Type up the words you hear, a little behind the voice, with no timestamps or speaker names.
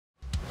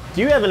Do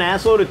you have an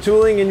assload of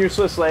tooling in your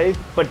Swiss lathe,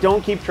 but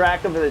don't keep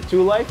track of the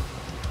tool life?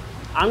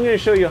 I'm going to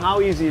show you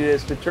how easy it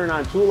is to turn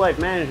on tool life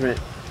management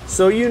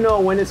so you know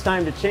when it's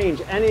time to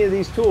change any of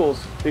these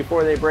tools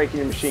before they break in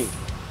your machine.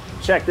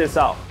 Check this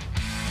out.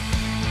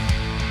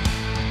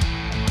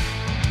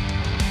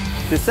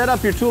 To set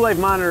up your tool life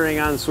monitoring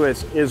on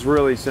Swiss is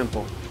really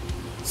simple.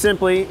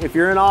 Simply, if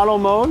you're in auto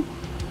mode,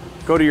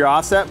 go to your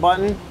offset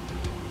button.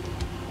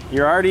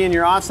 You're already in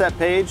your offset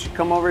page.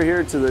 Come over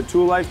here to the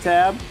tool life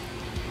tab,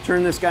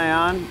 turn this guy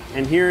on,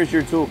 and here's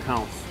your tool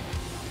counts.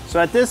 So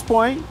at this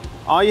point,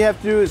 all you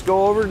have to do is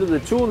go over to the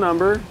tool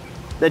number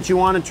that you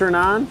want to turn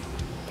on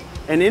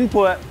and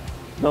input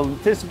the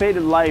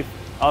anticipated life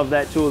of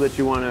that tool that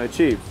you want to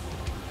achieve.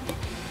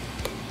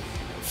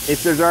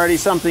 If there's already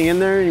something in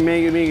there, you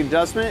may make an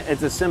adjustment.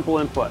 It's a simple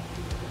input.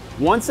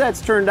 Once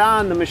that's turned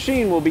on, the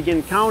machine will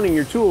begin counting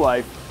your tool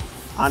life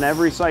on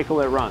every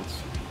cycle it runs.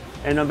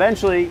 And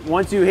eventually,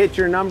 once you hit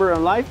your number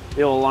in life,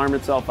 it'll alarm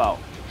itself out.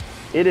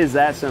 It is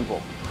that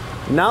simple.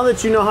 Now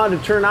that you know how to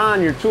turn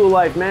on your tool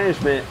life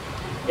management,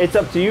 it's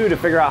up to you to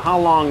figure out how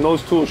long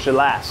those tools should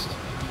last.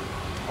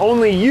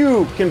 Only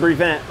you can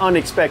prevent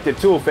unexpected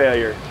tool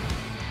failure.